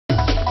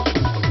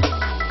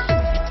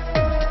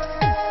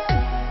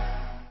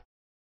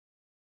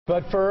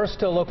But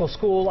first, a local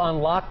school on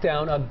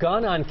lockdown, a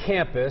gun on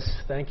campus.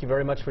 Thank you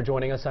very much for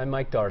joining us. I'm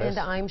Mike Dardis. And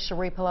I'm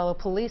Cherie Palello.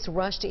 Police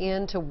rushed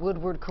into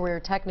Woodward Career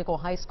Technical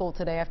High School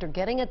today after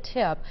getting a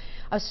tip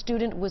a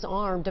student was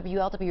armed.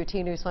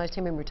 WLWT News 5's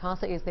Tammy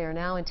Mutasa is there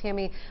now. And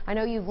Tammy, I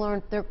know you've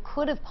learned there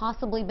could have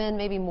possibly been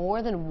maybe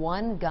more than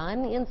one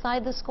gun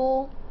inside the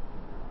school.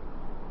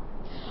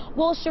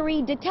 Well,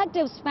 Cherie,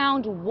 detectives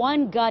found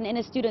one gun in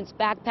a student's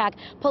backpack.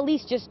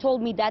 Police just told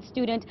me that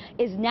student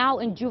is now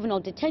in juvenile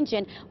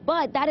detention,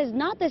 but that is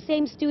not the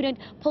same student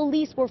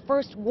police were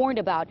first warned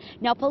about.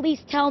 Now, police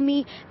tell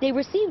me they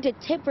received a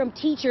tip from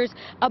teachers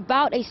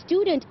about a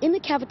student in the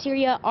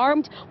cafeteria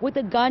armed with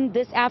a gun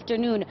this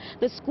afternoon.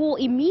 The school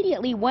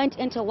immediately went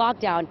into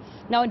lockdown.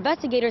 Now,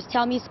 investigators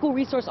tell me school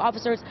resource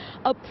officers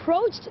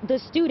approached the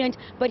student,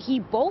 but he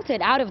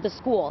bolted out of the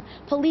school.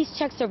 Police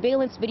checked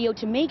surveillance video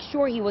to make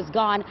sure he was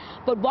gone.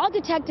 But while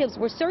detectives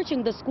were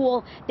searching the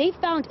school, they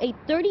found a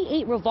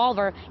 .38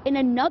 revolver in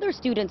another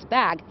student's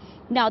bag.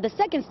 Now, the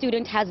second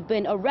student has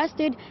been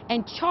arrested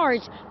and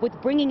charged with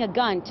bringing a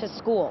gun to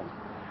school.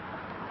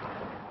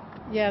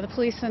 Yeah, the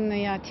police and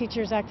the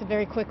teachers acted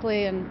very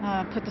quickly and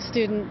put the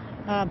student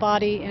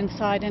body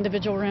inside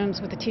individual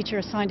rooms with the teacher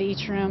assigned to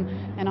each room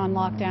and on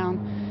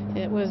lockdown.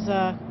 It was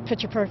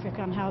picture perfect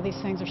on how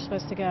these things are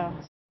supposed to go.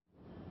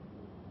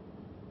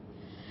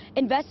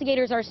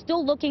 Investigators are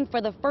still looking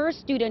for the first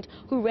student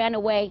who ran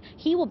away.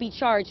 He will be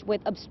charged with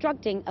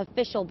obstructing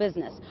official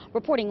business.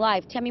 Reporting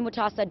live, Tammy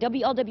Mutasa,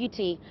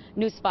 WLWT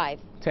News 5.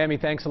 Tammy,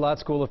 thanks a lot.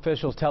 School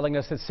officials telling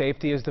us that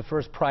safety is the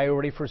first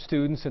priority for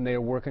students, and they are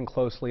working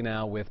closely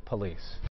now with police.